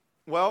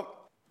Well,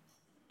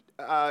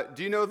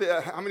 do you know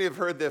how many have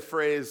heard the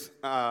phrase,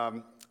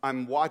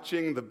 I'm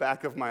watching the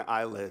back of my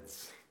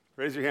eyelids?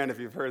 Raise your hand if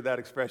you've heard that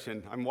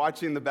expression. I'm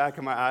watching the back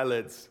of my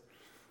eyelids.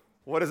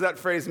 What does that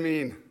phrase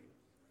mean?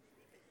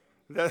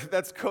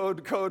 That's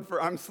code for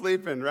I'm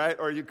sleeping, right?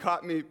 Or you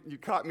caught me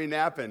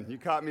napping. You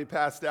caught me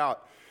passed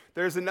out.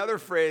 There's another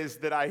phrase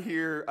that I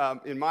hear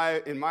in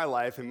my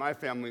life, in my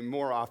family,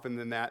 more often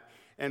than that.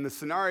 And the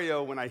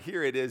scenario when I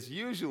hear it is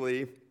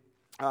usually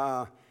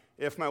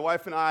if my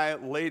wife and I,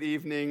 late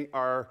evening,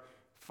 are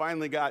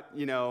finally got,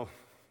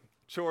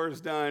 chores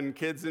done,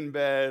 kids in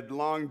bed,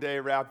 long day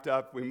wrapped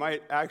up, we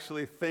might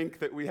actually think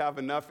that we have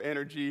enough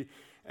energy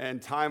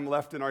and time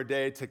left in our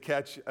day to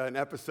catch an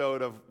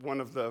episode of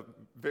one of the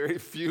very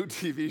few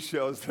TV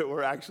shows that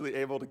we're actually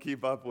able to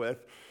keep up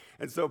with.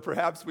 And so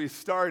perhaps we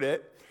start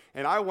it,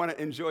 and I want to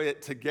enjoy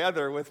it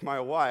together with my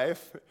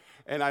wife,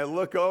 and I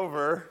look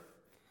over,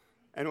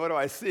 and what do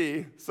I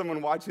see?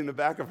 Someone watching the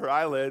back of her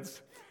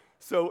eyelids.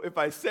 So if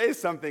I say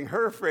something,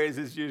 her phrase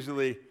is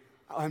usually,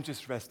 I'm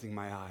just resting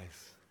my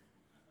eyes.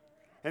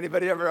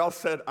 Anybody ever else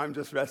said, I'm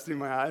just resting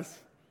my eyes?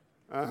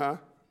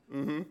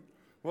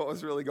 What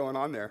was really going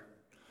on there?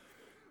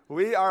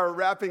 We are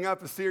wrapping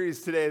up a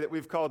series today that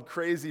we've called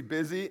Crazy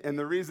Busy, and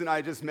the reason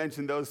I just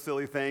mentioned those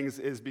silly things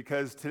is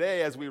because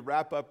today, as we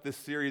wrap up this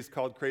series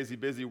called Crazy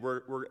Busy,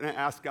 we're going to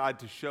ask God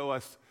to show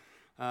us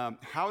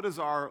how does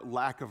our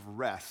lack of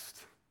rest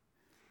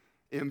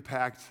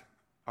impact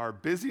our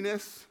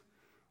busyness,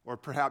 or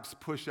perhaps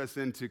push us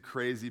into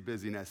crazy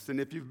busyness.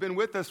 And if you've been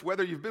with us,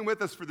 whether you've been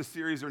with us for the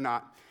series or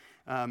not,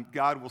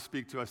 God will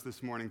speak to us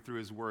this morning through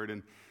His Word.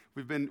 And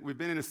we've been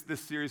in this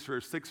series for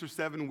 6 or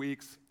 7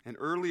 weeks, and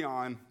early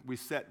on, we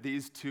set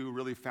these two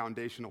really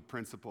foundational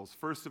principles.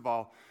 First of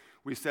all,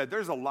 we said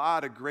there's a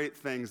lot of great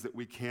things that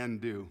we can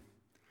do.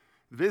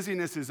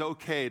 Busyness is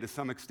okay to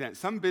some extent.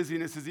 Some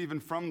busyness is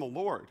even from the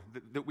Lord,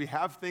 that we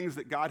have things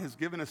that God has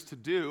given us to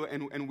do,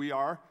 and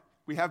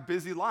we have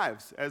busy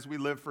lives as we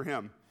live for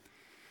Him.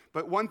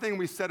 But one thing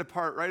we set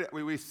apart,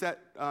 we set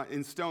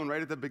in stone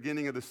right at the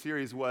beginning of the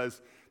series was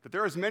that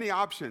there are many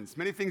options,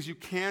 many things you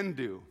can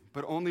do,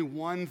 but only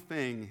one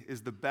thing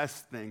is the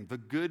best thing, the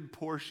good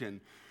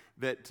portion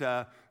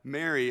that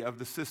Mary, of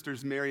the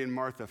sisters Mary and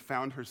Martha,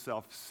 found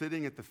herself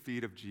sitting at the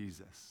feet of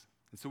Jesus.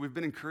 And so we've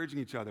been encouraging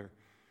each other.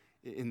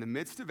 In the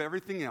midst of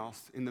everything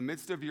else, in the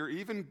midst of your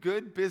even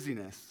good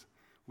busyness,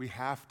 we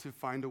have to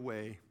find a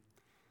way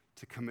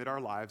to commit our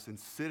lives and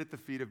sit at the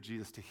feet of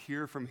Jesus, to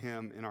hear from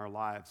Him in our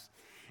lives.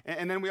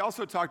 And then we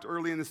also talked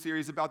early in the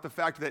series about the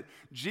fact that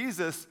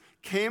Jesus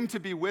came to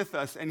be with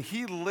us, and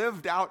He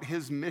lived out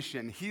His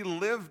mission. He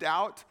lived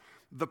out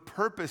the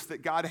purpose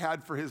that God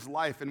had for His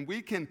life. And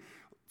we can,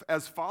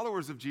 as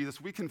followers of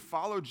Jesus, we can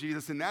follow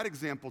Jesus in that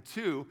example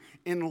too,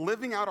 in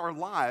living out our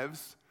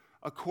lives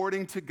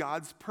according to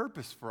God's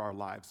purpose for our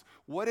lives.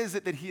 What is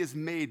it that He has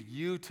made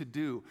you to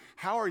do?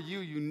 How are you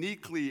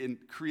uniquely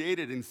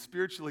created in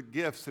spiritual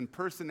gifts and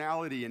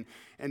personality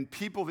and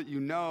people that you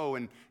know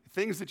and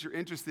things that you're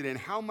interested in?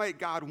 How might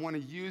God want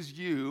to use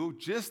you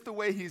just the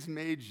way He's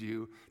made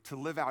you to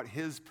live out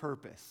His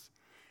purpose?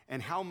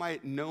 And how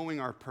might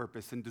knowing our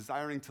purpose and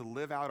desiring to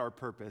live out our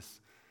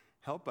purpose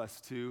help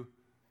us to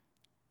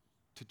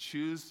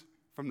choose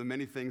from the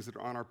many things that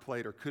are on our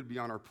plate or could be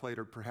on our plate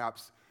or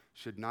perhaps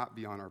should not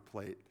be on our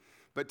plate?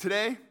 But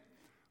today,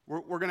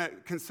 we're going to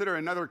consider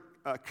another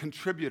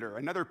contributor,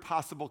 another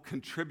possible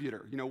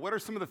contributor. What are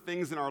some of the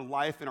things in our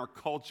life, in our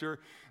culture,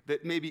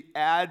 that maybe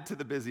add to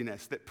the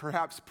busyness, that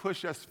perhaps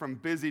push us from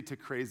busy to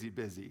crazy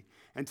busy?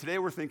 And today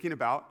we're thinking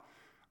about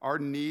our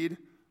need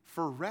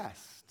for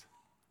rest.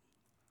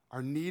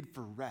 Our need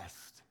for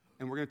rest.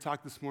 And we're going to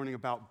talk this morning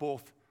about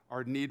both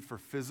our need for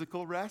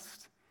physical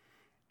rest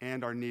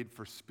and our need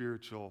for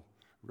spiritual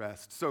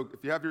rest. So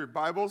if you have your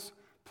Bibles,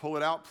 pull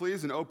it out,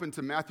 please, and open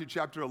to Matthew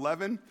chapter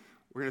 11.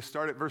 We're going to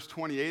start at verse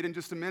 28 in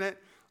just a minute.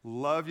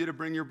 Love you to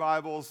bring your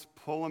Bibles,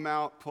 pull them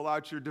out, pull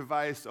out your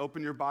device,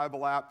 open your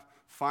Bible app,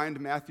 find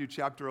Matthew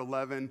chapter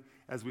 11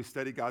 as we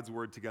study God's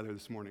Word together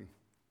this morning.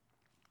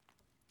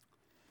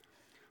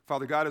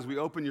 Father God, as we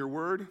open your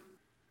Word,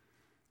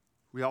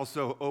 we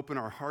also open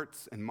our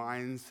hearts and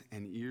minds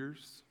and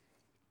ears.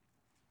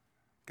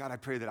 God, I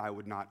pray that I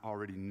would not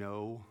already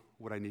know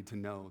what I need to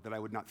know, that I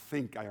would not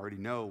think I already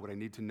know what I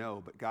need to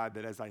know, but God,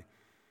 that as I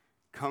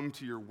come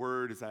to your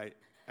word, as I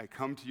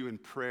come to you in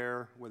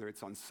prayer, whether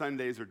it's on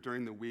Sundays or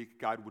during the week,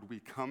 God, would we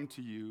come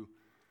to you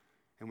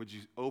and would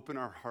you open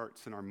our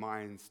hearts and our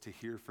minds to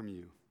hear from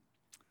you,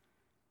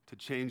 to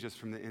change us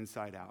from the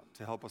inside out,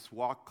 to help us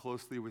walk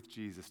closely with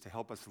Jesus, to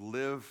help us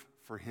live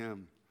for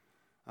Him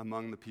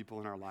among the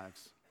people in our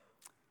lives.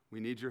 We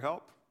need your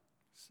help.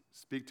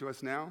 Speak to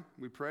us now,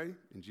 we pray.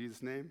 In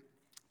Jesus' name,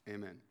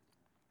 amen.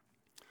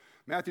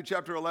 Matthew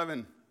chapter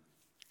 11,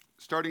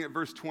 starting at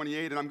verse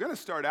 28, and I'm going to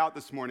start out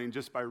this morning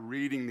just by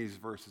reading these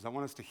verses. I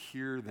want us to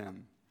hear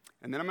them,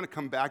 and then I'm going to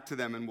come back to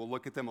them, and we'll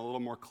look at them a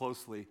little more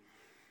closely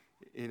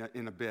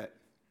in a bit.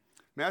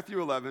 Matthew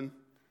 11,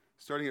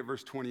 starting at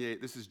verse 28,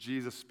 this is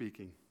Jesus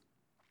speaking.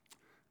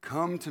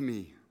 Come to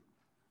me,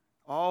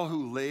 all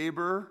who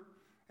labor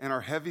and are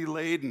heavy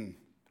laden,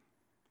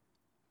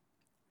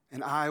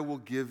 and I will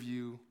give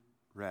you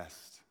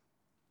rest.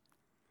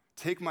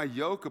 Take my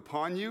yoke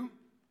upon you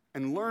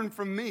and learn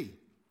from me,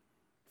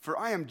 for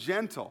I am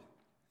gentle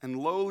and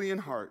lowly in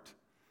heart,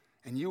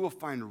 and you will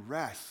find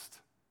rest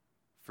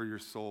for your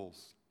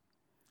souls.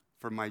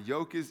 For my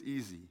yoke is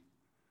easy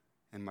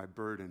and my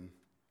burden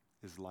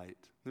is light.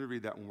 Let me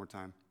read that one more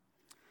time.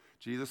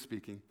 Jesus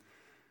speaking.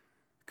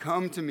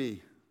 Come to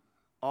me,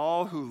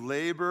 all who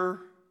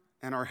labor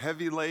and are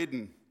heavy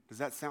laden. Does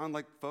that sound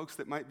like folks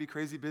that might be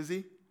crazy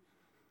busy?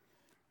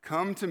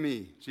 Come to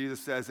me, Jesus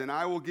says, and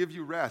I will give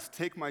you rest.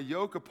 Take my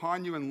yoke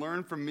upon you and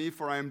learn from me,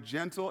 for I am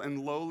gentle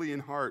and lowly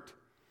in heart,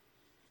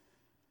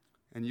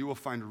 and you will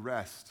find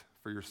rest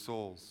for your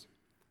souls.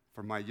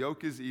 For my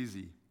yoke is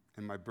easy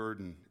and my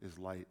burden is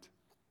light.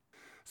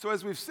 So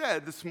as we've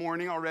said this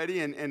morning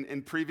already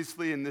and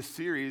previously in this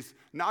series,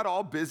 not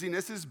all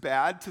busyness is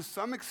bad. To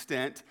some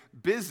extent,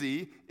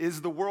 busy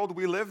is the world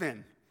we live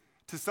in.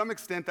 To some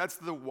extent, that's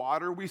the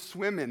water we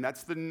swim in.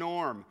 That's the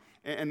norm.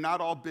 And not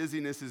all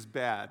busyness is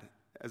bad.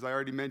 As I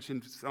already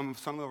mentioned, some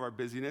of our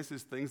busyness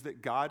is things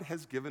that God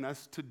has given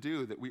us to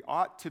do, that we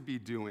ought to be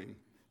doing,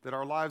 that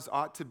our lives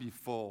ought to be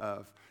full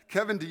of.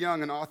 Kevin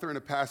DeYoung, an author and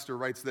a pastor,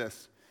 writes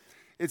this: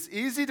 it's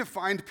easy to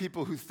find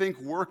people who think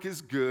work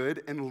is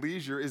good and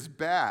leisure is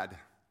bad,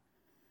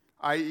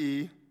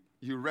 i.e.,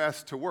 you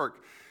rest to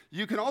work.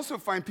 You can also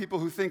find people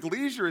who think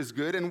leisure is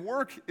good and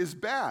work is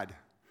bad.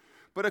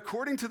 But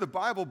according to the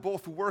Bible,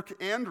 both work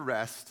and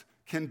rest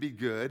can be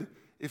good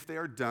if they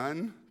are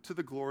done to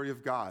the glory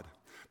of God.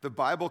 The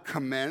Bible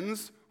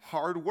commends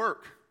hard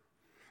work,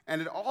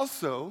 and it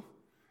also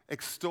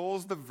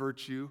extols the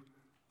virtue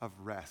of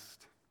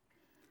rest.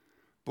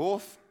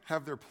 Both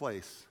have their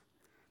place.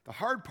 The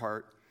hard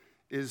part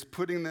is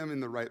putting them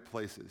in the right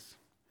places.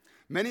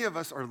 Many of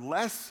us are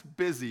less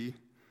busy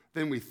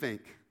than we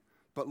think,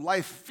 but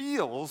life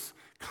feels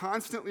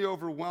constantly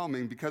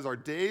overwhelming because our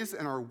days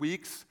and our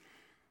weeks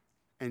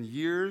and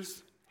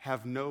years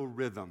have no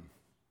rhythm.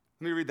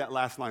 Let me read that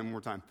last line one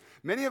more time.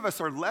 Many of us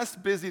are less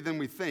busy than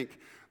we think,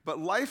 but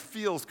life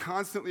feels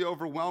constantly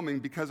overwhelming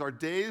because our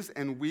days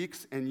and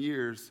weeks and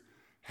years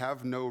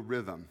have no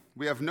rhythm.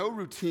 We have no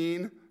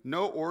routine,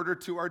 no order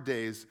to our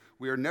days.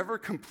 We are never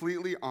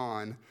completely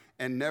on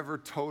and never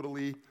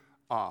totally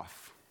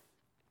off.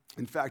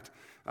 In fact,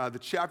 the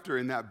chapter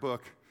in that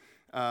book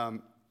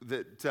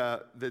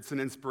that's an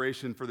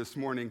inspiration for this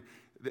morning,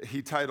 that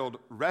he titled,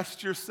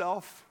 Rest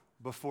Yourself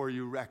Before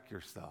You Wreck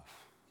Yourself.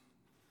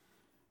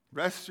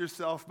 Rest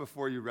yourself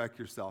before you wreck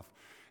yourself.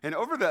 And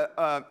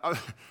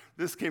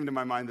this came to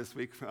my mind this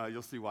week,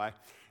 you'll see why.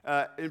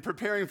 In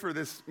preparing for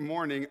this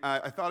morning,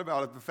 I thought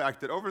about the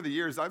fact that over the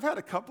years, I've had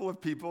a couple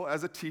of people,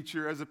 as a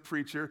teacher, as a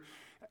preacher,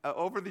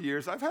 over the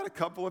years, I've had a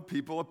couple of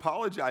people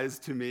apologize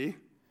to me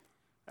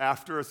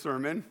after a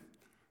sermon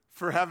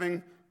for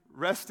having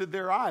rested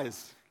their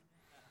eyes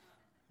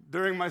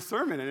during my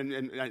sermon.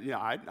 And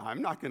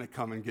I'm not going to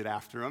come and get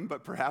after them,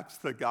 but perhaps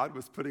that God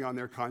was putting on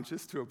their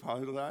conscience to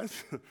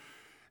apologize.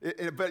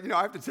 But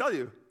I have to tell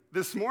you,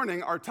 this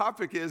morning, our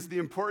topic is the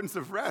importance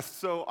of rest.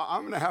 So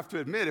I'm going to have to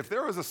admit, if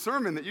there was a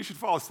sermon that you should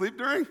fall asleep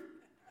during,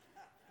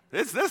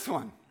 it's this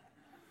one.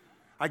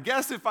 I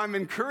guess if I'm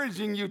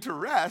encouraging you to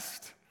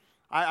rest,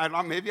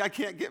 maybe I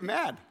can't get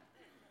mad.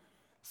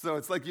 So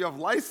it's like you have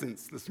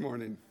license this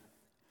morning.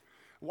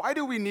 Why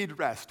do we need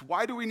rest?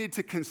 Why do we need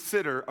to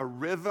consider a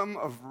rhythm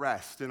of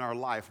rest in our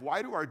life?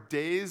 Why do our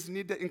days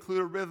need to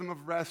include a rhythm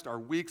of rest, our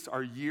weeks,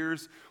 our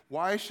years?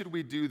 Why should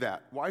we do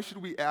that? Why should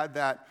we add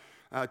that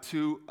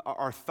to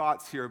our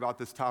thoughts here about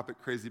this topic,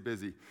 crazy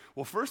busy?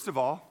 Well, first of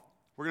all,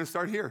 we're going to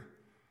start here.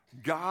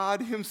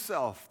 God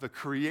himself, the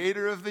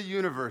creator of the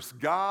universe,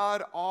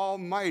 God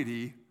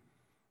Almighty,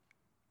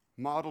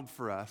 modeled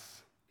for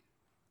us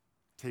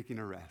taking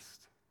a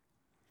rest.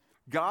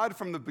 God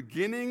from the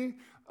beginning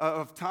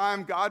of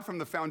time, God from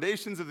the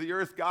foundations of the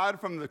earth,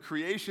 God from the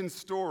creation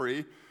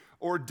story,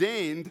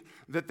 ordained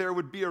that there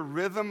would be a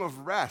rhythm of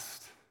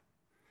rest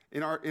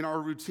in our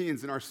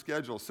routines, in our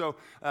schedule. So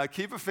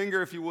keep a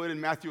finger, if you would, in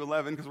Matthew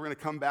 11, because we're going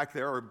to come back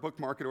there, or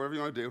bookmark it, or whatever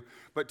you want to do.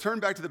 But turn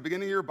back to the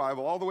beginning of your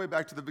Bible, all the way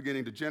back to the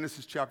beginning, to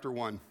Genesis chapter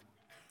 1.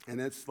 And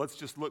let's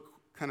just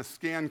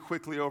scan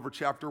quickly over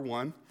chapter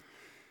 1.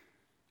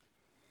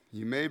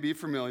 You may be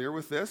familiar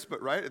with this,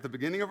 but right at the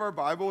beginning of our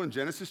Bible, in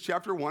Genesis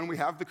chapter 1, we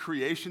have the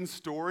creation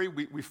story.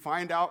 We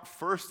find out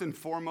first and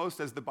foremost,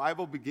 as the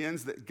Bible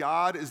begins, that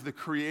God is the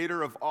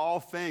creator of all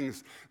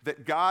things.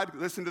 That God,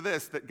 listen to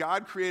this, that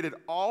God created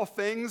all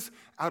things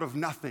out of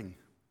nothing.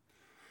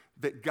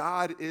 That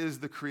God is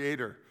the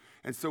creator.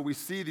 And so we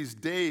see these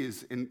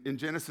days in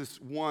Genesis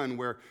 1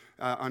 where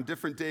on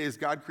different days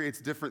God creates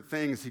different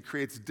things. He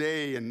creates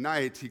day and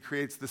night. He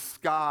creates the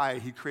sky.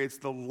 He creates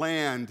the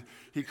land.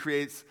 He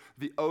creates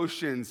the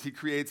oceans. He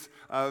creates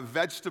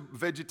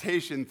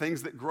vegetation,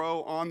 things that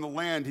grow on the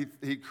land.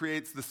 He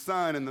creates the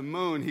sun and the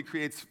moon. He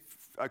creates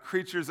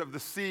creatures of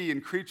the sea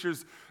and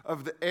creatures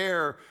of the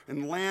air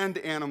and land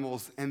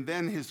animals. And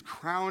then his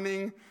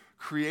crowning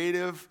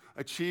creative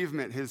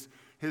achievement,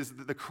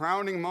 the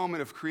crowning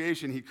moment of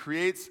creation, he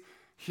creates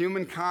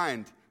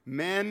humankind,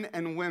 men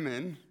and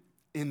women,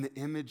 in the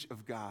image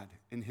of God,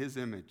 in his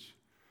image.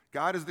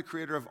 God is the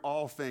creator of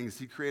all things.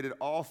 He created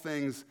all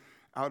things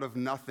out of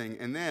nothing.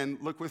 And then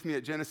look with me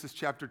at Genesis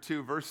chapter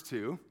 2, verse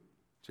 2.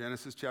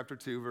 Genesis chapter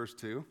 2, verse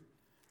 2.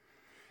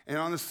 And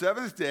on the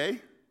seventh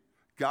day,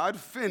 God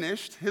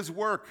finished his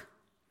work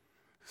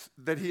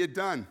that he had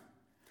done,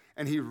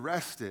 and he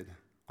rested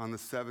on the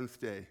seventh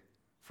day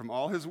from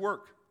all his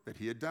work that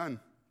he had done.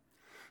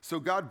 So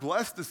God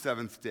blessed the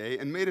seventh day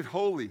and made it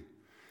holy,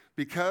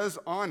 because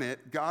on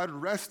it God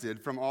rested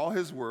from all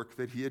his work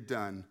that he had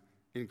done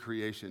in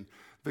creation.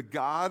 The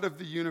God of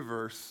the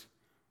universe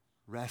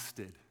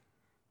rested,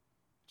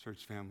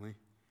 church family.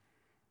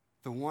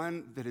 The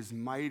one that is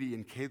mighty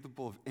and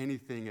capable of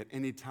anything at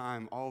any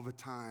time, all the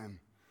time.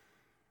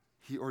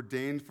 He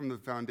ordained from the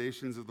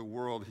foundations of the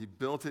world. He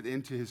built it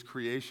into his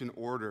creation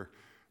order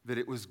that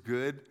it was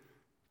good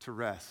to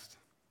rest.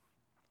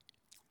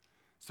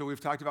 So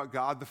we've talked about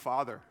God the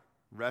Father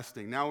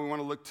resting. Now we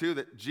want to look too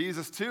that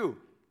Jesus too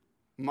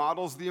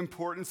models the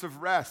importance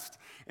of rest.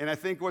 And I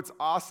think what's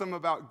awesome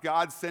about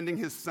God sending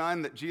his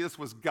son, that Jesus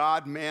was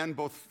God, man,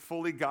 both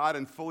fully God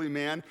and fully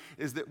man,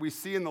 is that we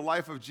see in the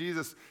life of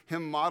Jesus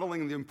him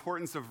modeling the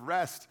importance of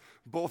rest,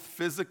 both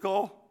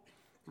physical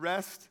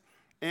rest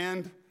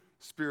and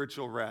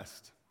spiritual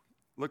rest.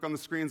 Look on the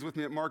screens with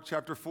me at Mark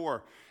chapter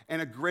 4.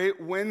 And a great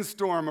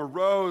windstorm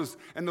arose,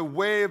 and the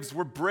waves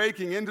were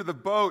breaking into the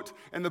boat,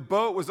 and the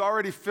boat was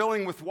already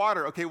filling with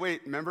water. Okay,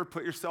 wait, remember,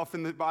 put yourself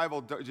in the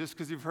Bible. Just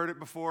because you've heard it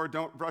before,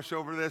 don't brush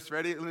over this.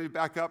 Ready? Let me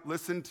back up.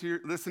 Listen to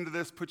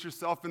this. Put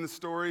yourself in the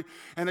story.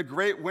 And a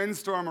great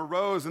windstorm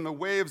arose, and the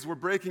waves were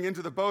breaking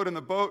into the boat, and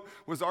the boat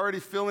was already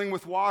filling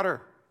with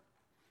water.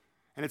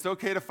 And it's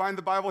okay to find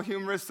the Bible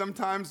humorous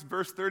sometimes.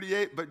 Verse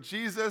 38, but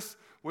Jesus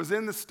was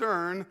in the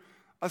stern,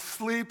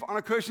 asleep on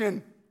a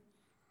cushion.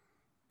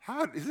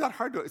 Is that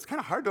hard to, it's kind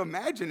of hard to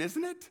imagine,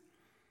 isn't it?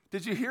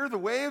 Did you hear the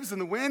waves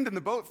and the wind and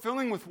the boat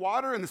filling with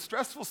water and the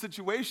stressful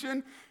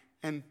situation?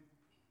 And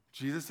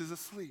Jesus is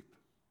asleep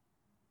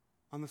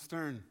on the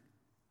stern.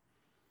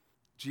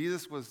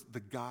 Jesus was the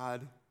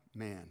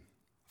God-man,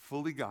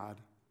 fully God,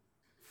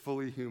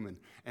 fully human.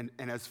 And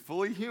as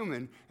fully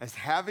human, as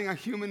having a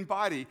human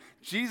body,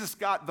 Jesus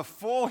got the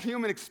full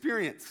human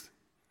experience.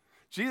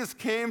 Jesus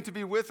came to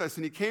be with us,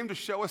 and he came to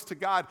show us to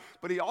God,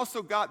 but he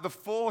also got the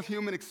full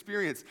human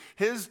experience.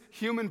 His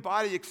human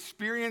body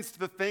experienced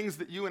the things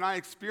that you and I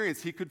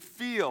experience. He could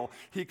feel,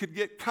 he could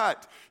get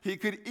cut, he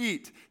could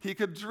eat, he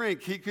could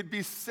drink, he could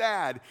be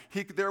sad,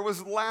 there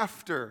was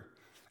laughter,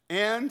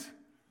 and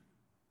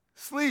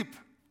sleep.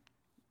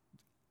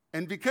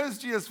 And because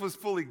Jesus was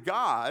fully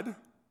God,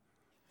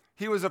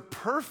 he was a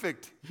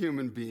perfect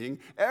human being.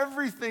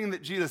 Everything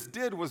that Jesus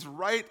did was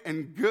right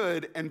and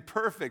good and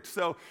perfect.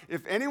 So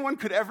if anyone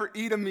could ever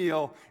eat a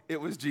meal, it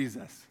was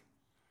Jesus.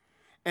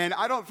 And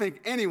I don't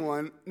think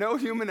anyone, no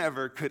human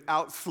ever, could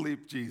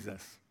outsleep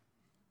Jesus.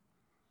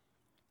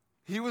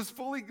 He was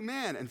fully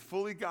man and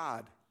fully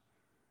God.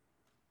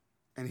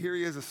 And here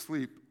he is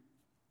asleep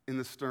in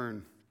the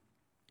stern.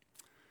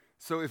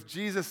 So if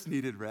Jesus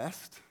needed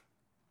rest,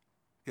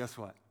 guess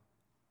what?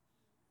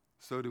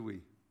 So do we.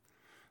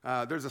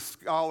 There's a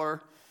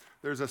scholar,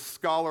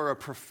 a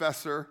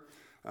professor,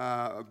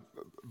 a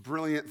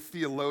brilliant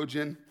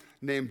theologian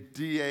named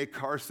D.A.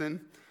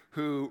 Carson,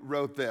 who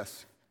wrote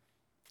this: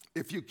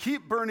 if you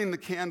keep burning the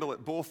candle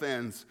at both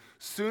ends,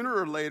 sooner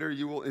or later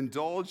you will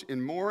indulge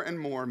in more and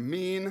more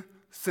mean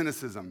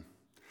cynicism.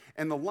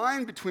 And the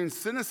line between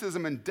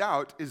cynicism and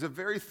doubt is a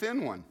very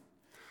thin one.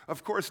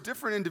 Of course,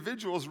 different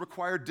individuals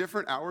require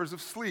different hours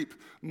of sleep.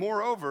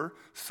 Moreover,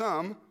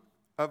 some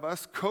of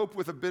us cope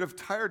with a bit of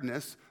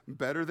tiredness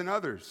better than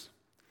others.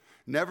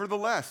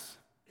 Nevertheless,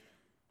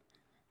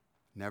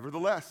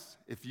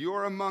 if you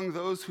are among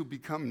those who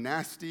become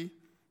nasty,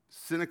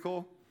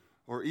 cynical,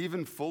 or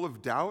even full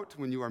of doubt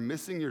when you are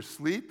missing your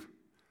sleep,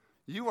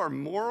 you are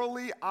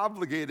morally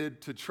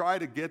obligated to try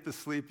to get the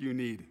sleep you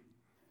need.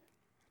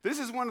 This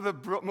is one of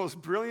the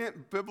most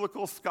brilliant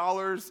biblical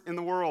scholars in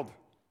the world.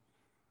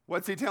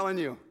 What's he telling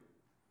you?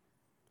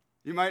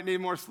 You might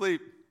need more sleep.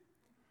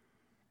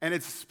 And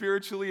it's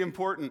spiritually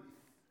important.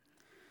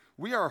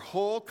 We are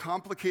whole,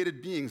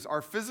 complicated beings.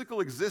 Our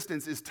physical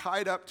existence is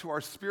tied up to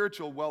our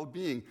spiritual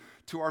well-being,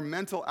 to our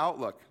mental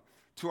outlook,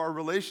 to our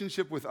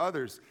relationship with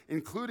others,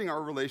 including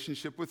our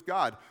relationship with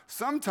God.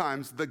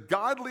 Sometimes the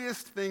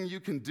godliest thing you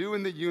can do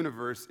in the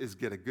universe is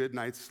get a good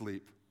night's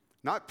sleep.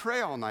 Not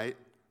pray all night,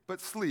 but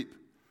sleep.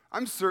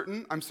 I'm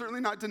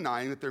certainly not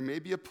denying that there may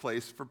be a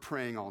place for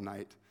praying all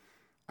night.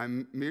 What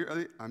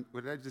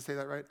did I just say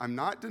that right? I'm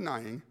not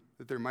denying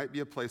that there might be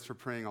a place for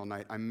praying all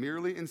night. I'm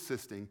merely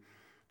insisting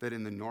that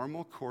in the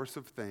normal course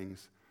of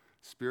things,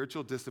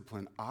 spiritual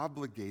discipline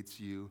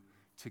obligates you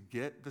to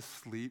get the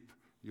sleep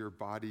your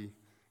body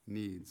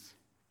needs.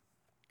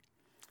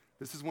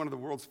 This is one of the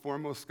world's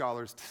foremost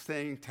scholars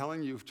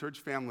telling you, church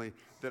family,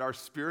 that our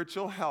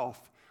spiritual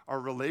health, our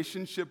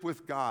relationship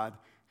with God,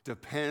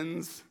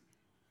 depends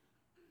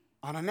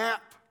on a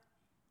nap.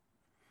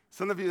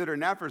 Some of you that are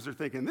nappers are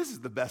thinking, this is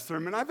the best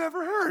sermon I've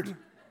ever heard.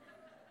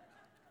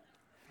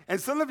 And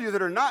some of you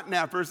that are not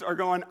nappers are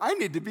going, I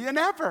need to be a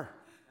napper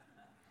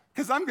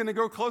because I'm going to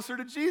go closer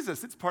to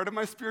Jesus. It's part of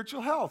my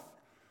spiritual health.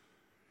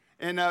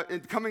 And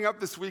coming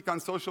up this week on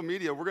social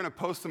media, we're going to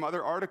post some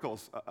other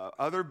articles,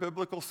 other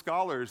biblical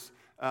scholars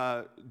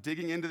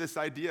digging into this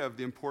idea of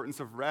the importance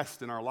of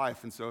rest in our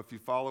life. And so if you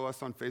follow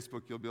us on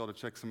Facebook, you'll be able to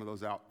check some of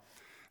those out.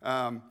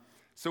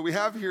 So we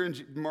have here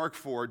in Mark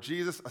 4,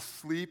 Jesus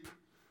asleep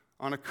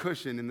on a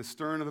cushion in the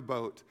stern of the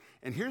boat.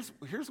 And here's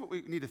what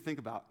we need to think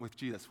about with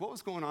Jesus. What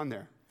was going on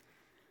there?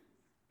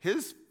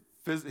 His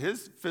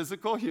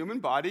physical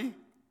human body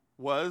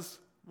was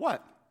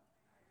what?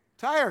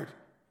 Tired.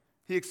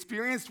 He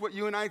experienced what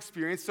you and I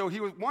experienced. So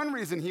one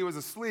reason he was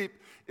asleep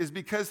is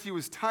because he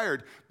was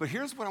tired. But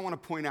here's what I want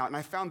to point out, and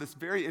I found this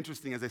very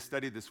interesting as I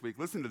studied this week.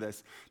 Listen to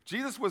this.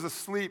 Jesus was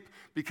asleep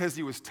because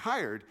he was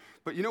tired.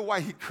 But you know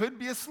why he could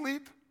be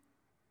asleep?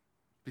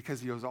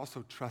 Because he was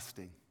also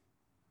trusting.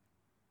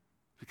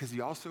 Because he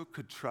also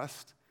could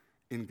trust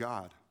in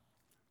God.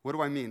 What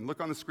do I mean?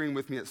 Look on the screen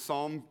with me at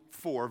Psalm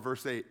 4,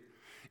 verse 8.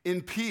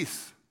 In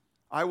peace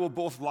I will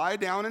both lie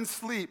down and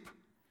sleep,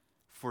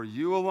 for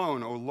you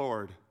alone, O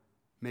Lord,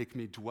 make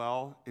me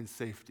dwell in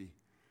safety.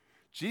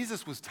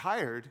 Jesus was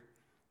tired,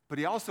 but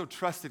he also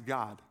trusted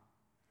God.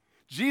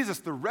 Jesus,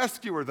 the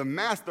rescuer, the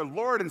master, the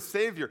Lord and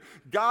Savior,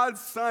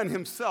 God's Son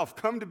himself,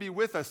 come to be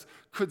with us,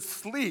 could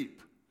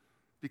sleep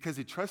because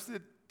he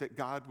trusted that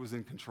God was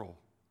in control,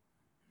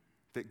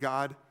 that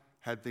God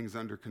had things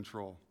under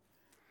control.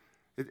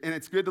 And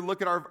it's good to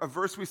look at a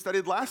verse we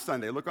studied last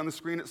Sunday. Look on the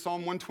screen at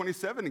Psalm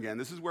 127 again.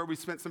 This is where we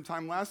spent some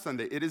time last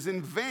Sunday. It is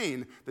in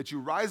vain that you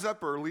rise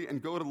up early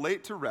and go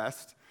late to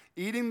rest,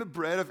 eating the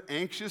bread of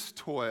anxious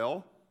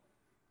toil,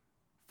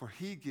 for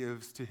he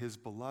gives to his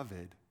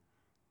beloved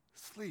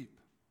sleep.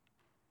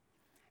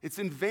 It's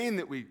in vain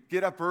that we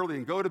get up early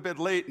and go to bed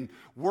late and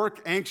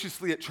work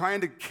anxiously at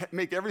trying to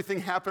make everything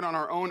happen on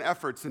our own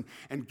efforts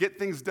and get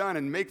things done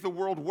and make the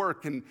world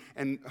work and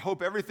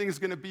hope everything's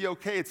going to be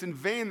okay. It's in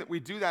vain that we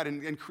do that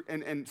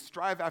and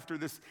strive after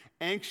this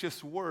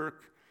anxious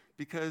work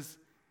because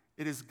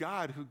it is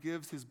God who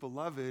gives his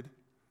beloved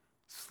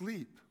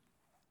sleep.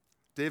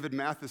 David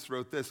Mathis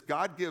wrote this: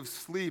 God gives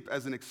sleep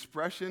as an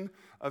expression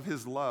of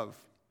his love.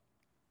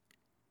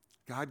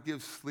 God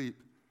gives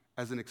sleep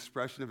as an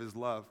expression of his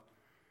love.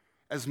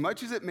 As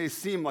much as it may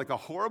seem like a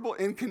horrible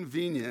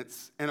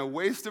inconvenience and a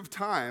waste of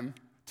time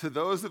to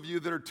those of you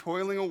that are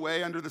toiling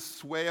away under the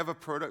sway of a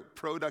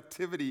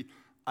productivity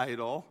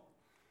idol,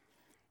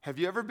 have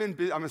you ever been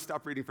busy? I'm going to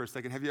stop reading for a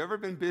second. Have you ever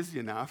been busy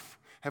enough?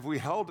 Have we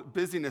held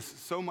busyness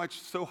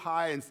so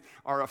high, and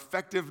our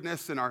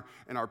effectiveness and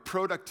our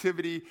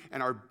productivity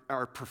and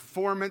our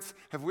performance?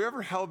 Have we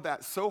ever held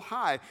that so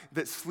high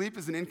that sleep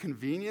is an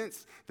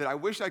inconvenience, that I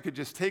wish I could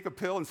just take a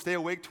pill and stay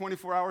awake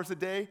 24 hours a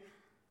day?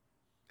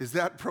 Is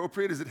that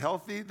appropriate? Is it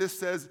healthy? This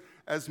says,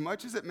 as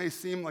much as it may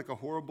seem like a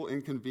horrible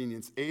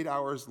inconvenience, 8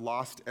 hours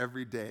lost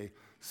every day,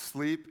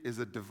 sleep is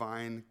a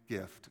divine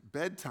gift.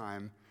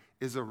 Bedtime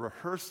is a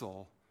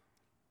rehearsal.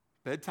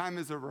 Bedtime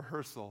is a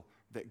rehearsal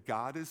that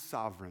God is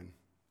sovereign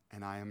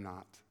and I am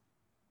not.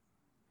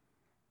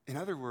 In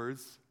other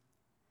words,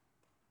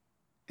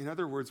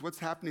 what's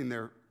happening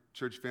there,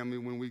 church family,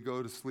 when we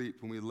go to sleep,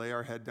 when we lay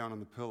our head down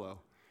on the pillow,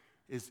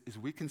 is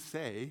we can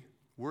say,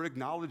 we're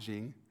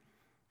acknowledging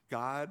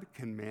God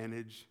can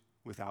manage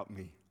without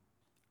me.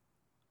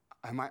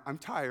 I'm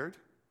tired,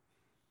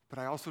 but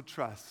I also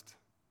trust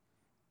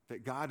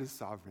that God is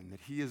sovereign,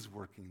 that he is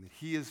working, that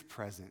he is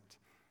present,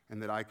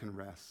 and that I can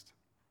rest.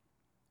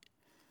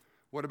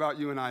 What about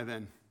you and I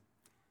then?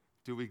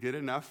 Do we get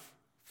enough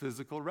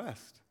physical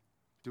rest?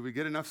 Do we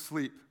get enough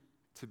sleep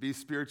to be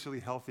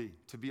spiritually healthy,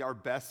 to be our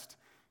best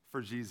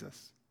for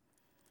Jesus?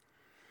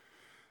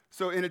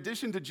 So in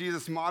addition to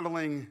Jesus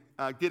modeling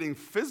getting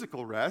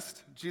physical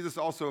rest, Jesus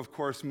also, of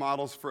course,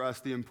 models for us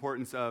the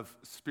importance of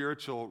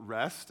spiritual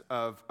rest,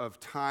 of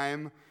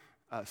time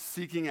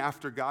seeking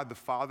after God the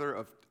Father,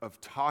 of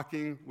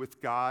talking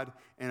with God,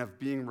 and of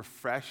being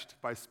refreshed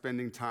by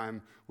spending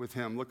time with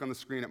him. Look on the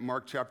screen at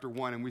Mark chapter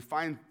 1, and we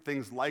find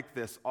things like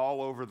this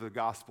all over the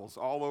Gospels,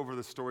 all over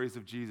the stories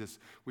of Jesus.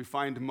 We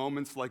find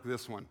moments like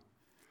this one.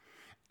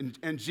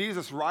 And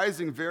Jesus,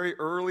 rising very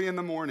early in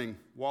the morning,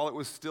 while it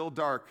was still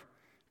dark,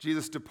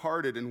 Jesus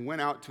departed and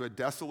went out to a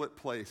desolate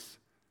place,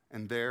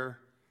 and there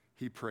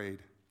he prayed.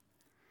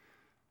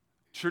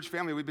 Church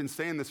family, we've been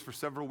saying this for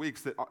several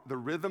weeks, that the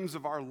rhythms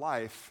of our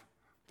life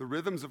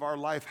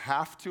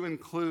have to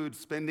include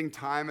spending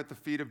time at the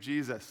feet of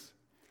Jesus.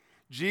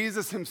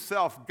 Jesus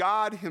himself,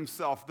 God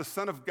himself, the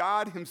Son of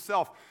God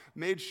himself,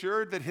 made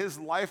sure that his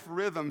life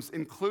rhythms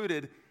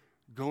included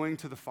going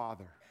to the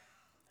Father,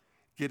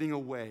 getting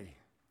away,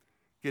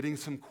 getting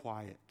some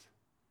quiet,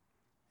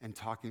 and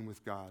talking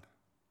with God.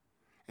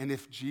 And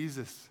if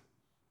Jesus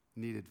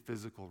needed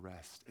physical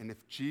rest, and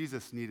if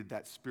Jesus needed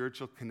that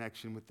spiritual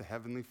connection with the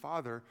Heavenly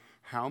Father,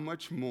 how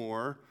much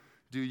more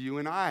do you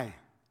and I?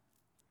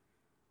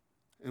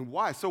 And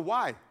why? So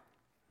why?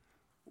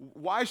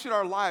 Why should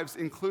our lives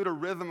include a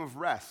rhythm of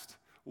rest?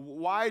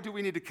 Why do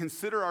we need to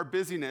consider our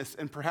busyness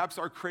and perhaps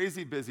our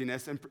crazy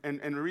busyness and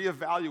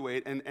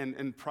reevaluate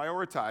and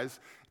prioritize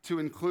to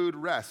include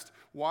rest?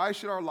 Why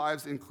should our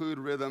lives include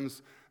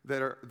rhythms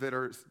that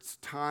are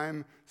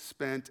time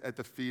spent at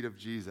the feet of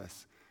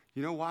Jesus?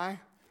 You know why?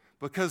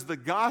 Because the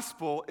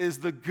gospel is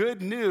the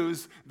good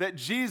news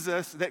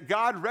that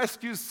God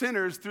rescues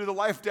sinners through the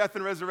life, death,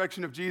 and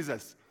resurrection of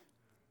Jesus.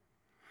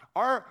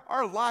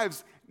 Our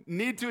lives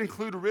need to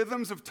include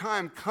rhythms of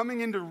time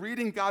coming into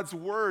reading God's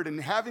word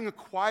and having a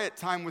quiet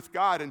time with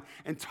God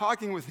and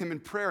talking with him in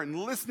prayer and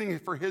listening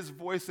for his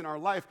voice in our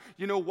life.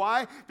 You know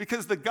why?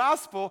 Because the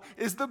gospel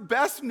is the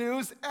best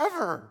news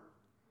ever.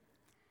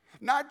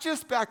 Not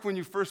just back when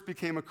you first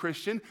became a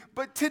Christian,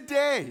 but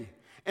today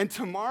and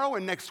tomorrow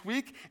and next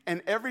week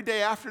and every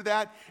day after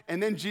that.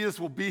 And then Jesus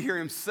will be here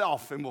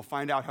himself and we'll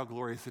find out how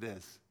glorious it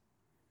is.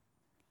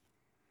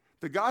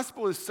 The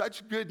gospel is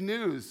such good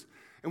news.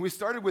 And we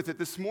started with it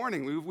this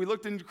morning. We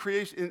looked into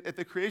at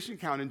the creation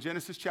count in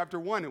Genesis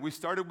chapter 1, and we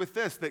started with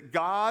this, that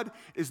God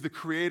is the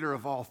creator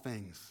of all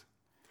things.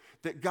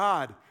 That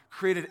God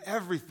created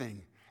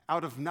everything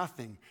out of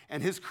nothing,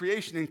 and his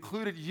creation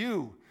included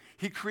you.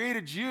 He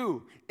created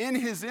you in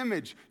his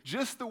image,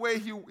 just the way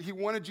he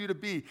wanted you to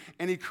be,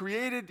 and he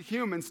created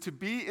humans to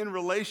be in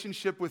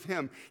relationship with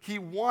him. He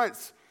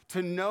wants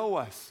to know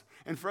us,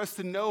 and for us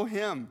to know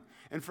him,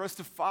 and for us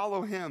to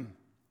follow him.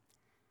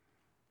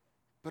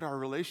 But our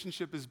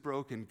relationship is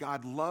broken.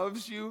 God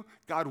loves you.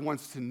 God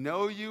wants to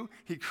know you.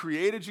 He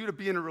created you to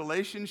be in a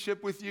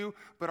relationship with you,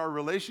 but our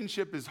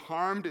relationship is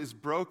harmed, is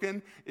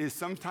broken, is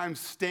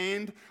sometimes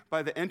stained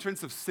by the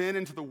entrance of sin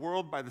into the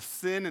world, by the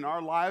sin in our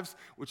lives,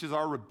 which is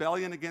our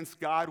rebellion against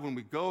God, when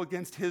we go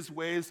against his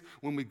ways,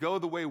 when we go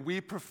the way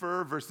we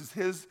prefer versus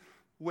his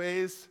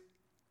ways,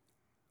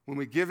 when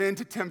we give in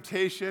to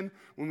temptation,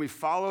 when we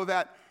follow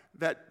that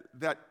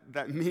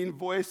mean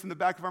voice in the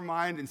back of our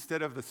mind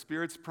instead of the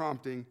Spirit's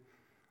prompting.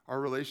 Our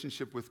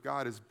relationship with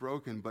God is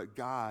broken, but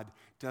God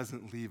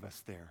doesn't leave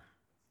us there.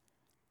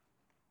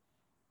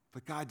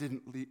 But God,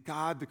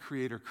 the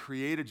Creator,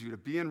 created you to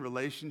be in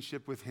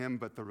relationship with him,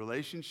 but the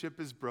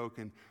relationship is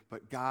broken,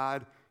 but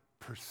God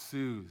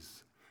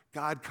pursues.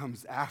 God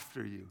comes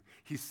after you.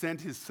 He sent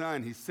his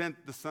Son. He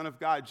sent the Son of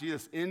God,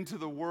 Jesus, into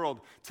the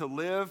world to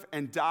live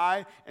and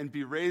die and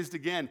be raised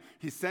again.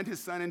 He sent his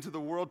Son into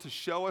the world to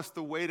show us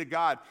the way to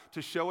God,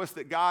 to show us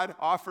that God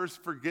offers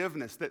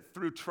forgiveness, that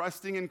through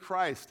trusting in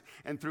Christ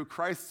and through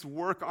Christ's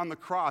work on the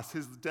cross,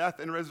 his death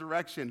and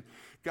resurrection,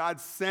 God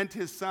sent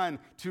his Son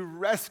to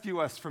rescue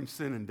us from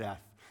sin and death,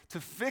 to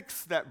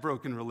fix that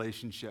broken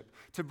relationship,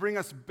 to bring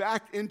us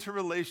back into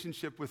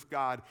relationship with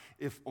God,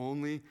 if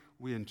only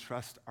we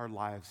entrust our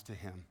lives to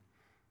him.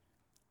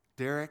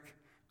 Derek,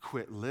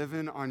 quit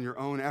living on your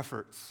own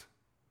efforts.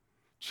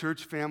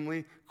 Church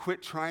family,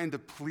 quit trying to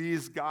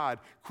please God.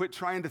 Quit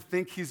trying to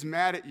think he's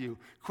mad at you.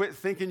 Quit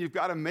thinking you've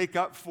got to make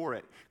up for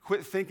it.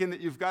 Quit thinking that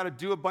you've got to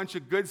do a bunch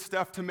of good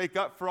stuff to make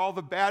up for all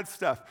the bad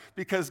stuff.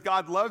 Because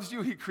God loves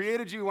you, he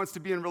created you, he wants to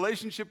be in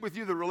relationship with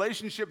you. The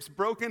relationship's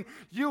broken.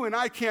 You and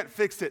I can't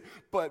fix it,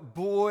 but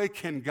boy,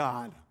 can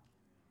God.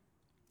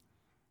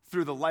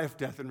 Through the life,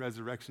 death, and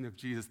resurrection of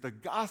Jesus. The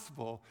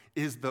gospel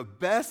is the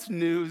best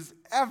news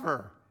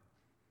ever.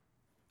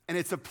 And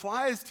it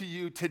applies to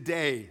you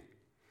today.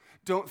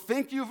 Don't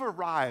think you've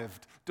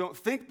arrived. Don't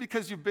think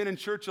because you've been in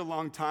church a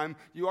long time,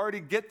 you already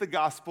get the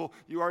gospel,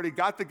 you already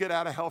got the get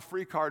out of hell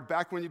free card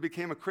back when you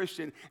became a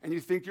Christian, and you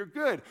think you're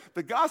good.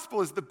 The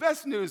gospel is the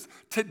best news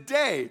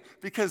today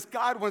because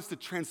God wants to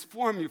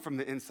transform you from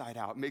the inside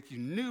out, make you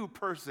a new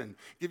person,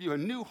 give you a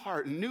new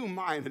heart, a new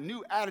mind, a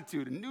new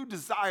attitude, and new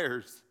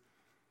desires,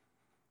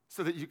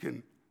 so that you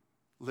can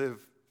live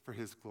for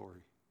his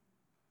glory.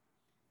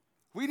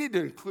 We need to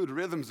include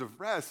rhythms of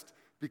rest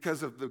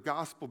because of the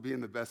gospel being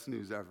the best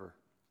news ever.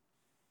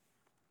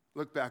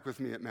 Look back with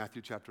me at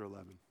Matthew chapter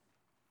 11.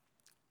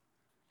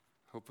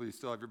 Hopefully you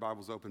still have your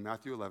Bibles open.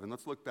 Matthew 11.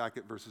 Let's look back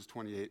at verses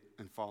 28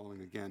 and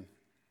following again.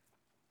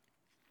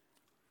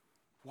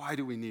 Why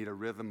do we need a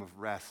rhythm of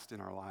rest in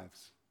our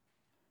lives?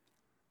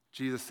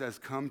 Jesus says,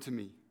 "Come to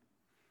me,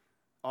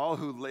 all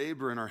who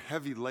labor and are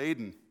heavy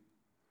laden."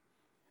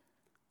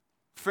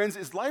 Friends,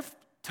 is life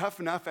tough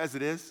enough as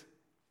it is?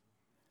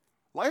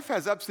 Life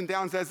has ups and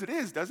downs as it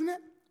is, doesn't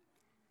it?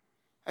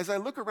 As I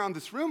look around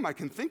this room, I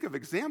can think of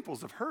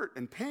examples of hurt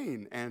and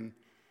pain and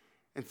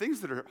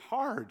things that are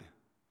hard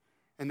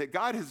and that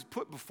God has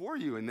put before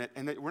you and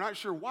that we're not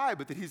sure why,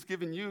 but that he's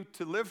given you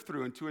to live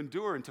through and to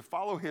endure and to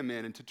follow him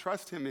in and to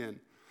trust him in.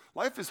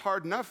 Life is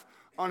hard enough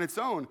on its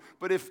own,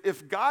 but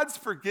if God's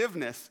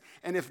forgiveness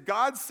and if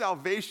God's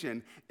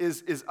salvation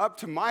is up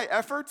to my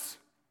efforts,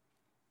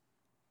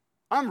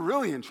 I'm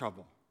really in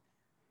trouble.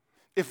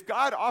 If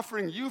God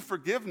offering you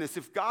forgiveness,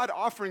 if God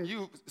offering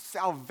you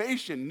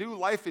salvation, new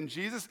life in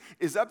Jesus,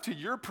 is up to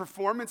your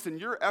performance and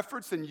your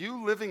efforts and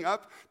you living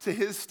up to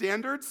his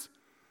standards,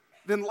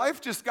 then life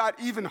just got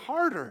even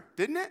harder,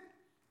 didn't it?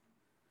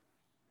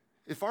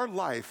 If our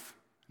life,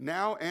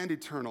 now and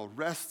eternal,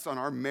 rests on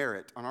our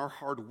merit, on our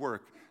hard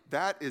work,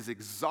 that is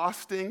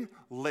exhausting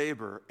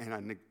labor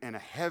and a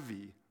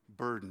heavy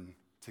burden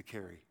to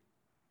carry.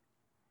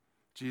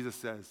 Jesus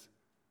says,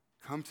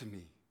 come to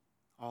me,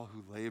 all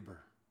who labor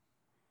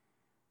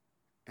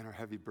and are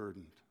heavy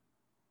burdened,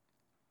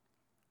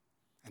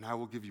 and I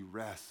will give you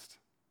rest.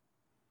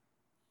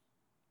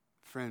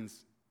 Friends,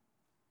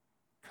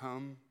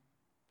 come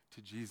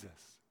to Jesus.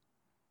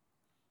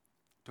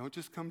 Don't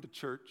just come to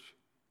church.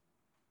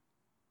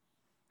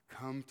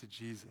 Come to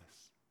Jesus.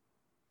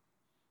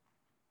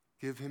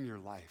 Give him your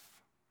life.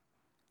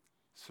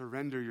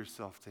 Surrender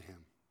yourself to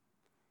him.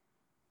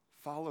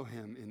 Follow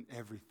him in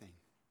everything.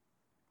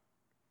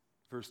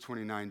 Verse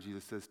 29,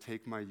 Jesus says,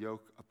 take my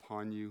yoke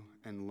upon you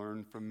and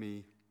learn from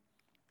me,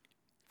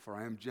 for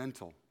I am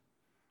gentle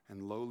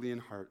and lowly in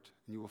heart,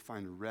 and you will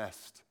find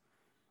rest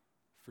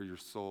for your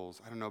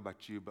souls. I don't know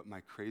about you, but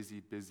my crazy,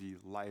 busy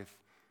life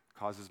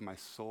causes my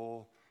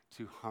soul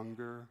to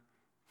hunger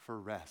for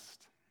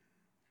rest.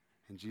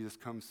 And Jesus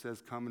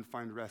says, come and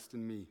find rest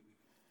in me,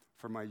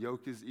 for my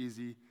yoke is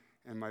easy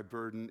and my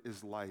burden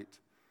is light.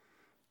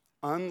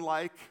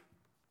 Unlike,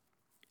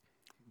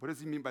 what does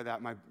he mean by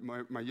that?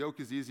 My yoke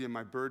is easy and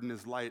my burden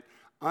is light.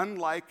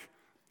 Unlike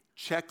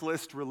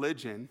checklist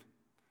religion,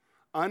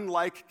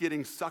 unlike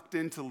getting sucked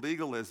into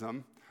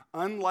legalism,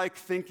 unlike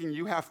thinking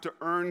you have to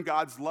earn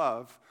God's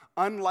love,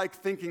 unlike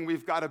thinking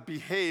we've got to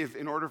behave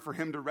in order for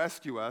him to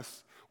rescue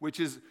us,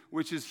 which is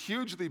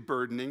hugely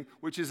burdening,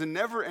 which is a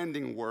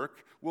never-ending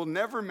work, will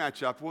never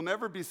match up, will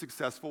never be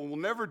successful, we'll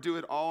never do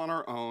it all on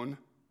our own.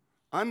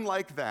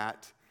 Unlike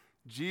that,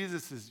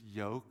 Jesus'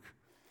 yoke,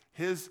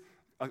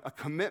 a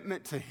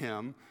commitment to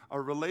him, a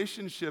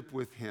relationship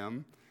with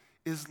him,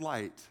 is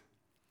light.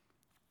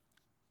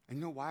 And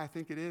you know why I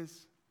think it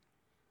is?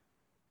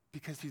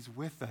 Because he's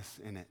with us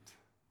in it.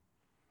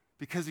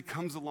 Because he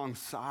comes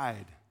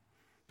alongside.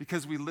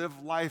 Because we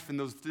live life in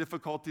those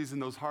difficulties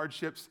and those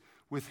hardships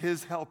with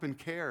his help and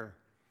care.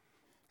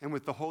 And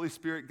with the Holy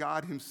Spirit,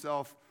 God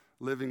himself,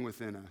 living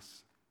within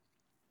us.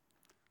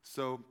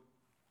 So,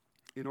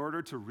 in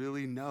order to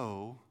really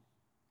know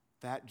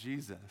that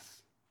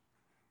Jesus,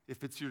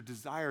 if it's your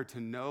desire to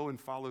know and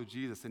follow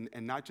Jesus, and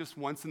not just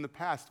once in the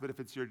past, but if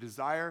it's your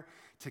desire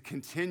to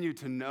continue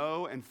to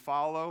know and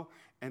follow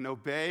and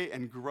obey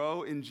and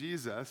grow in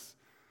Jesus,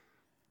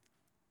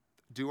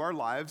 do our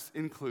lives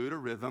include a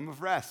rhythm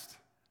of rest?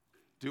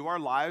 Do our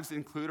lives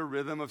include a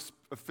rhythm of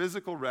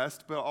physical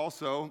rest, but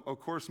also, of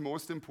course,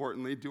 most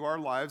importantly, do our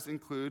lives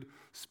include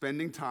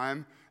spending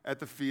time at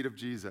the feet of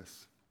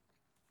Jesus?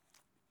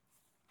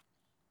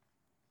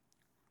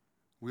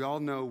 We all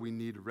know we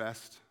need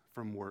rest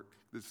from work.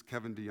 This is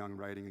Kevin DeYoung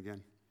writing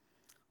again.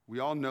 We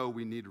all know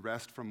we need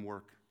rest from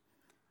work,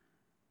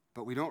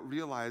 but we don't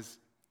realize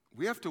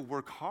we have to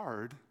work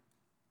hard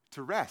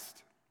to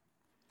rest.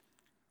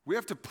 We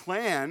have to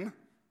plan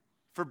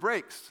for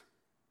breaks.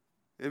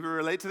 Anybody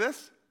relate to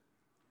this?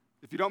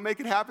 If you don't make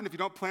it happen, if you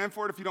don't plan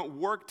for it, if you don't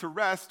work to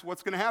rest,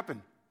 what's going to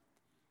happen?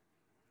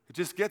 It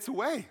just gets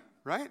away,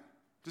 right?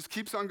 Just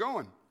keeps on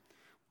going.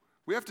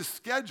 We have to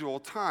schedule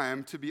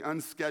time to be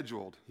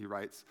unscheduled, he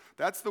writes.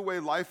 That's the way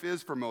life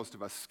is for most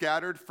of us.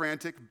 Scattered,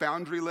 frantic,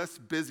 boundaryless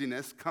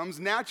busyness comes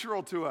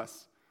natural to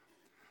us.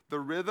 The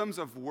rhythms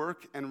of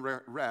work and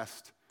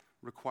rest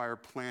require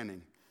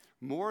planning.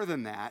 More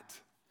than that,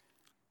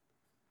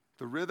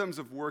 the rhythms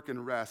of work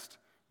and rest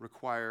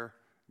require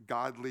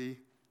godly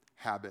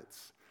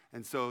habits.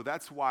 And so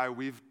that's why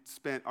we've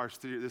spent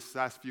this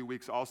last few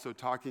weeks also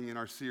talking in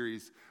our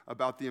series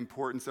about the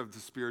importance of the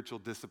spiritual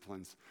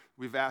disciplines.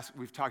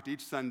 We've talked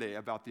each Sunday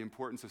about the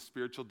importance of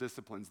spiritual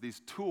disciplines,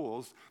 these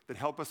tools that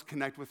help us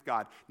connect with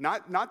God.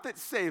 Not that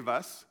save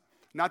us,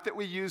 not that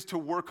we use to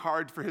work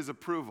hard for his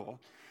approval,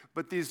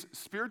 but these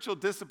spiritual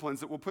disciplines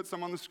that we'll put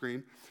some on the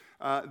screen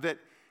that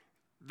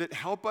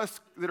help us,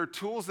 that are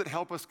tools that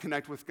help us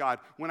connect with God.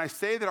 When I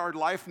say that our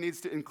life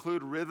needs to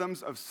include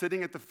rhythms of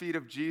sitting at the feet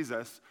of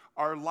Jesus,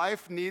 our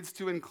life needs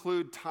to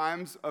include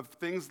times of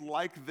things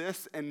like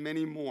this and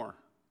many more.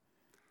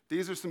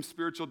 These are some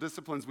spiritual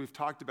disciplines we've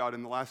talked about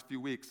in the last few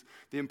weeks.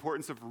 The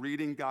importance of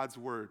reading God's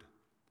word.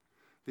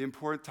 The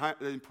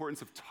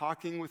importance of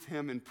talking with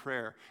him in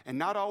prayer. And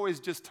not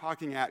always just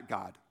talking at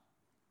God,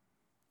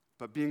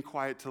 but being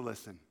quiet to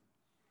listen.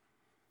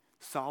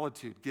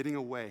 Solitude, getting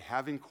away,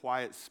 having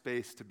quiet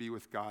space to be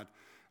with God,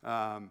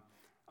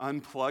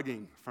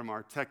 unplugging from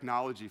our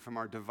technology, from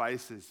our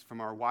devices,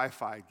 from our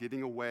Wi-Fi,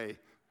 getting away,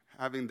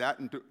 having that,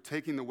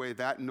 taking away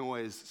that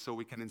noise so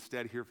we can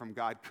instead hear from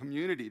God.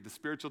 Community, the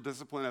spiritual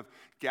discipline of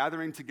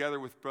gathering together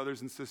with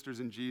brothers and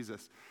sisters in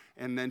Jesus.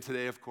 And then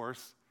today, of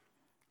course,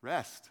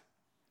 rest,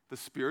 the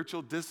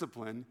spiritual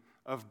discipline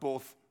of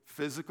both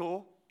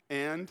physical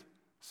and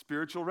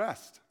spiritual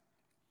rest.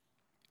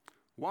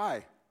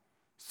 Why?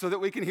 So that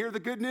we can hear the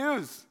good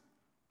news.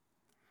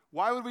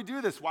 Why would we do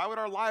this? Why would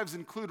our lives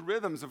include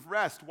rhythms of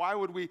rest? Why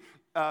would we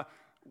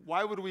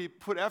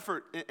put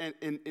effort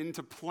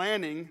into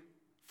planning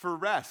for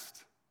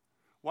rest?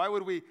 Why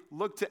would we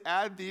look to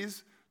add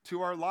these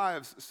to our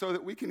lives so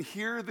that we can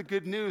hear the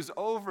good news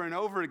over and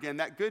over again?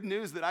 That good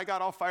news that I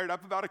got all fired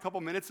up about a couple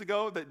minutes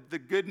ago, the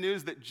good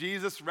news that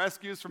Jesus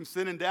rescues from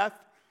sin and death.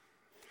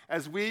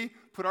 As we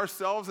put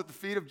ourselves at the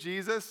feet of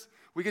Jesus,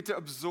 We get to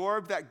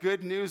absorb that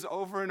good news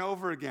over and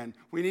over again.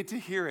 We need to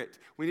hear it.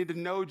 We need to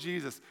know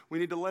Jesus. We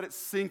need to let it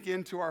sink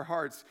into our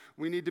hearts.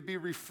 We need to be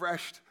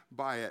refreshed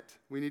by it.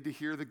 We need to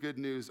hear the good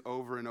news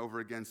over and over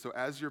again. So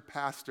as your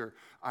pastor,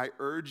 I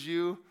urge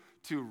you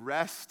to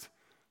rest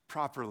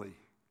properly.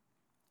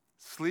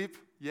 Sleep,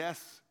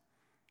 yes,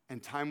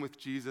 and time with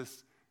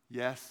Jesus,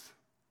 yes.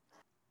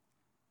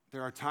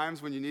 There are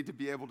times when you need to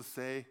be able to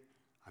say,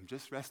 I'm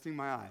just resting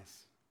my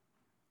eyes.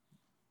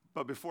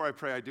 But before I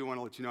pray, I do want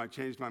to let you know I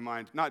changed my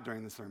mind, not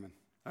during the sermon.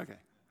 Okay,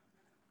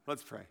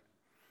 let's pray.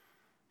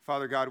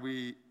 Father God,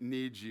 we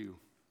need you.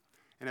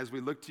 And as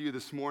we look to you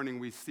this morning,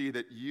 we see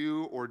that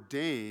you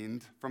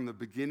ordained from the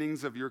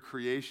beginnings of your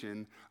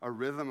creation a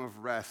rhythm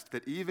of rest,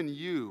 that even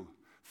you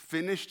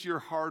finished your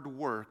hard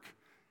work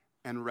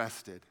and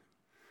rested.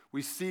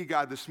 We see,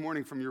 God, this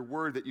morning from your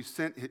word that you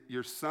sent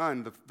your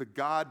son, the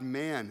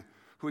God-man,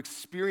 who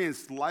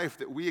experienced life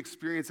that we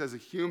experience as a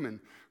human,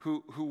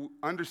 who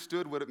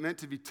understood what it meant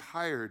to be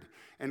tired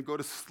and go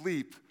to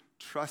sleep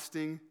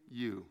trusting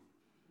you.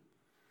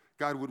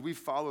 God, would we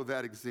follow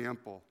that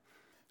example,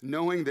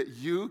 knowing that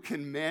you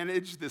can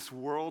manage this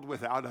world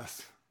without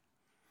us?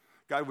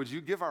 God, would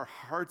you give our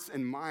hearts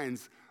and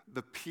minds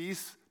the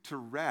peace to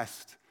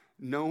rest,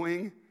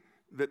 knowing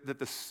that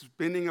the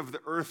spinning of the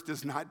earth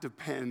does not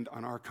depend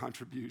on our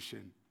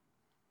contribution?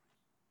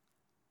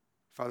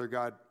 Father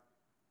God,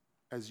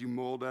 as you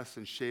mold us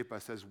and shape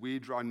us, as we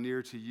draw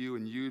near to you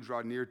and you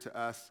draw near to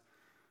us,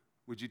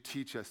 would you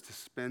teach us to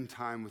spend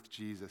time with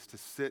Jesus, to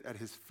sit at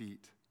his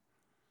feet?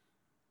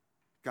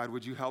 God,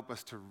 would you help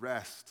us to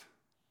rest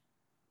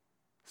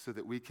so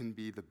that we can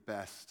be the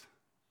best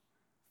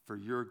for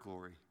your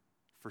glory,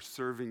 for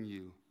serving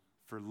you,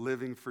 for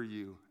living for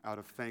you out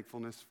of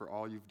thankfulness for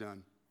all you've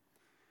done.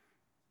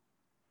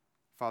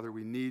 Father,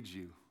 we need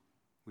you.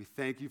 We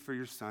thank you for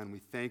your son.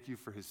 We thank you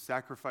for his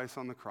sacrifice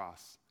on the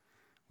cross.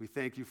 We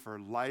thank you for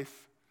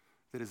life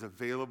that is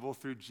available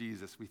through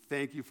Jesus. We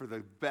thank you for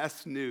the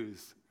best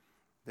news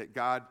that,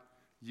 God,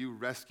 you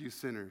rescue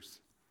sinners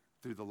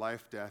through the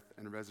life, death,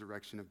 and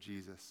resurrection of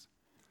Jesus.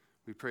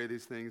 We pray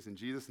these things in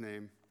Jesus'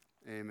 name.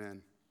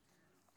 Amen.